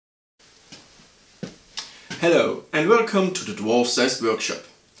Hello and welcome to the dwarf-sized workshop.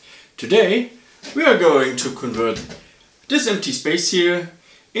 Today we are going to convert this empty space here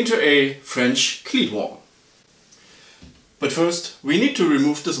into a French cleat wall. But first we need to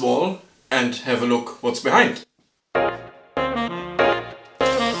remove this wall and have a look what's behind.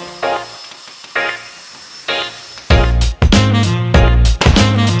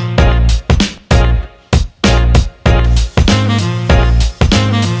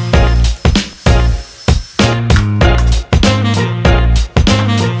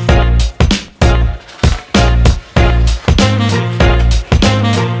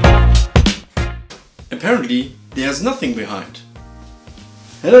 Apparently, there's nothing behind.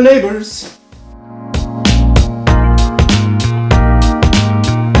 Hello neighbors!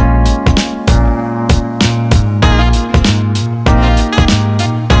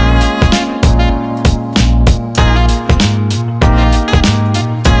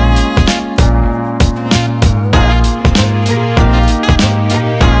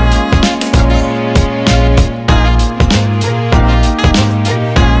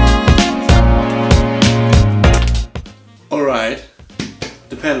 Alright,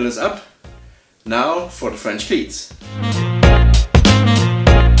 the panel is up. Now for the French cleats.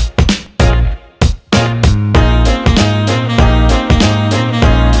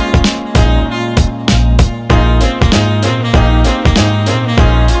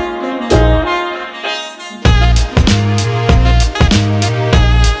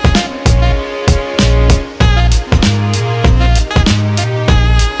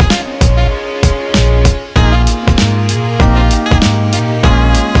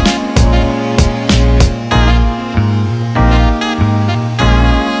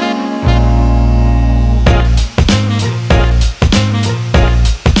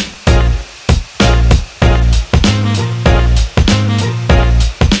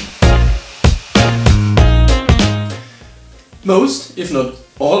 Most, if not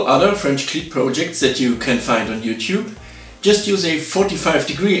all other French cleat projects that you can find on YouTube just use a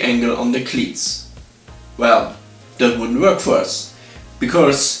 45-degree angle on the cleats. Well, that wouldn't work for us,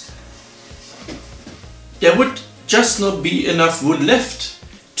 because there would just not be enough wood left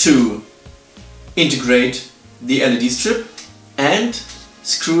to integrate the LED strip and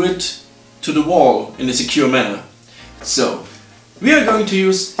screw it to the wall in a secure manner. So, we are going to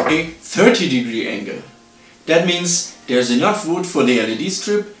use a 30-degree angle. That means there's enough wood for the LED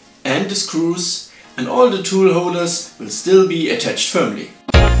strip and the screws, and all the tool holders will still be attached firmly.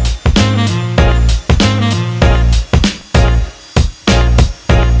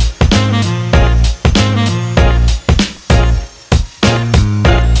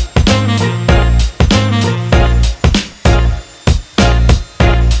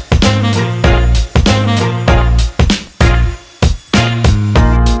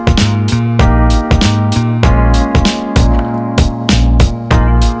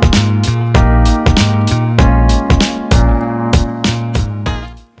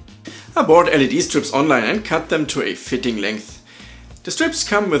 I bought LED strips online and cut them to a fitting length. The strips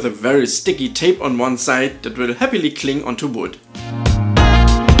come with a very sticky tape on one side that will happily cling onto wood.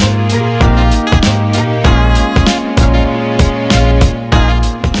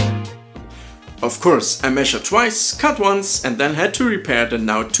 Of course, I measured twice, cut once, and then had to repair the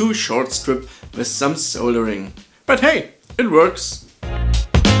now too short strip with some soldering. But hey, it works!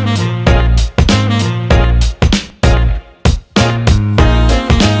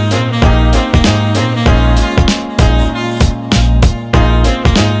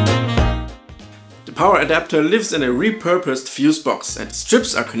 The power adapter lives in a repurposed fuse box, and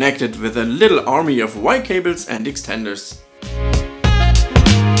strips are connected with a little army of Y cables and extenders.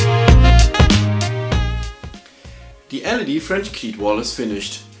 The LED French cleat wall is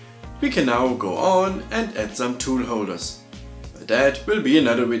finished. We can now go on and add some tool holders. But that will be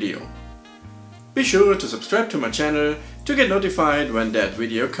another video. Be sure to subscribe to my channel to get notified when that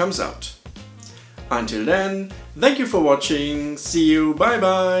video comes out. Until then, thank you for watching, see you, bye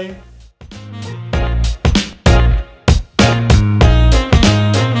bye!